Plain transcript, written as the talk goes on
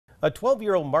A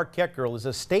 12-year-old Marquette girl is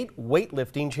a state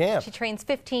weightlifting champ. She trains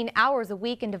 15 hours a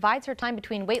week and divides her time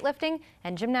between weightlifting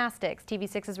and gymnastics.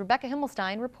 TV6's Rebecca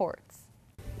Himmelstein reports.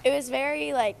 It was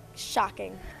very,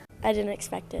 shocking. I didn't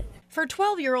expect it. For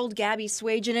 12-year-old Gabby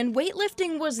Swajan,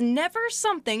 weightlifting was never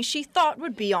something she thought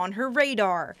would be on her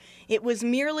radar. It was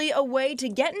merely a way to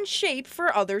get in shape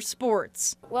for other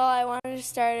sports. Well, I wanted to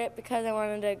start it because I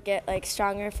wanted to get,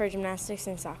 stronger for gymnastics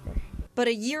and soccer. But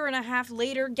a year and a half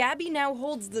later, Gabby now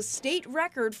holds the state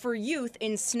record for youth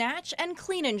in snatch and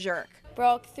clean and jerk.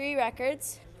 Broke 3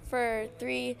 records for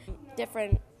 3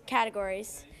 different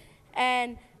categories,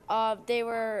 and they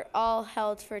were all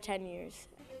held for 10 years.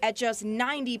 At just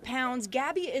 90 pounds,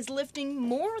 Gabby is lifting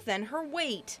more than her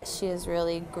weight. She has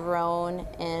really grown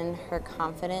in her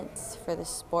confidence for the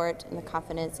sport and the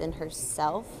confidence in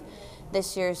herself.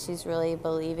 This year she's really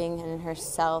believing in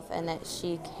herself and that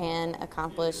she can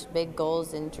accomplish big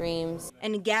goals and dreams.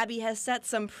 And Gabby has set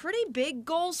some pretty big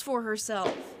goals for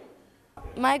herself.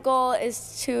 My goal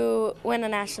is to win a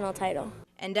national title.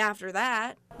 And after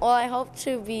that, well, I hope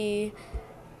to be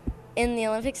in the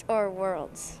Olympics or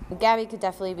Worlds. Gabby could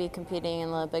definitely be competing in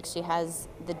the Olympics. She has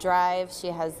the drive, she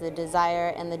has the desire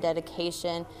and the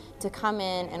dedication to come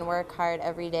in and work hard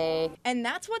every day. And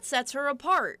that's what sets her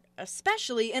apart,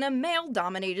 especially in a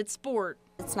male-dominated sport.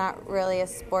 It's not really a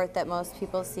sport that most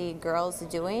people see girls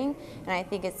doing, and I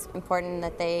think it's important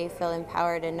that they feel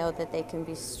empowered and know that they can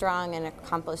be strong and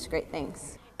accomplish great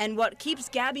things. And what keeps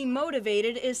Gabby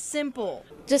motivated is simple.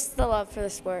 Just the love for the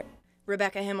sport.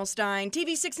 Rebecca Himmelstein,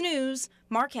 TV6 News,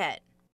 Marquette.